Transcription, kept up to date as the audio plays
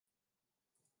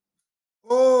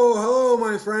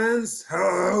friends.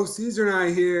 Hello, Caesar and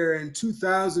I here in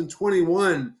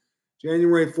 2021,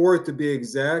 January 4th to be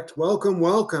exact. Welcome,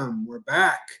 welcome. We're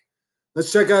back.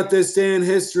 Let's check out this day in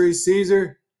history,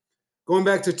 Caesar. Going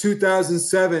back to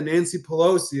 2007, Nancy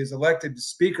Pelosi is elected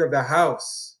Speaker of the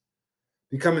House,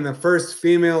 becoming the first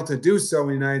female to do so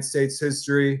in United States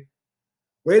history.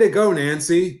 Way to go,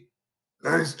 Nancy.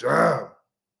 Nice job.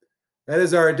 That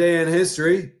is our day in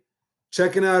history.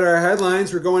 Checking out our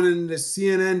headlines, we're going into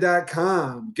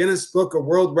CNN.com. Guinness Book of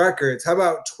World Records. How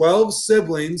about 12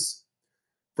 siblings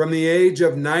from the age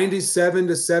of 97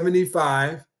 to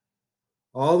 75,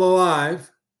 all alive,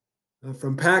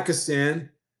 from Pakistan.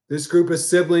 This group of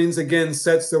siblings, again,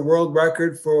 sets the world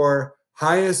record for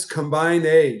highest combined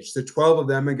age. The 12 of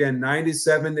them, again,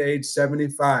 97 to age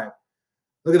 75.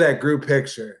 Look at that group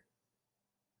picture.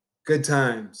 Good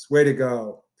times. Way to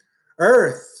go.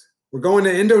 Earth. We're going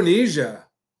to Indonesia.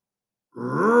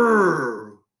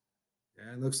 Yeah,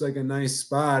 it looks like a nice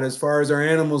spot. As far as our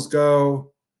animals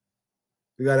go,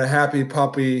 we got a happy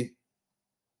puppy.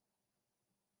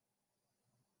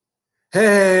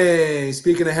 Hey,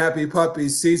 speaking of happy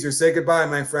puppies, Caesar, say goodbye,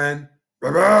 my friend.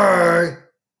 Bye-bye.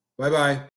 Bye-bye.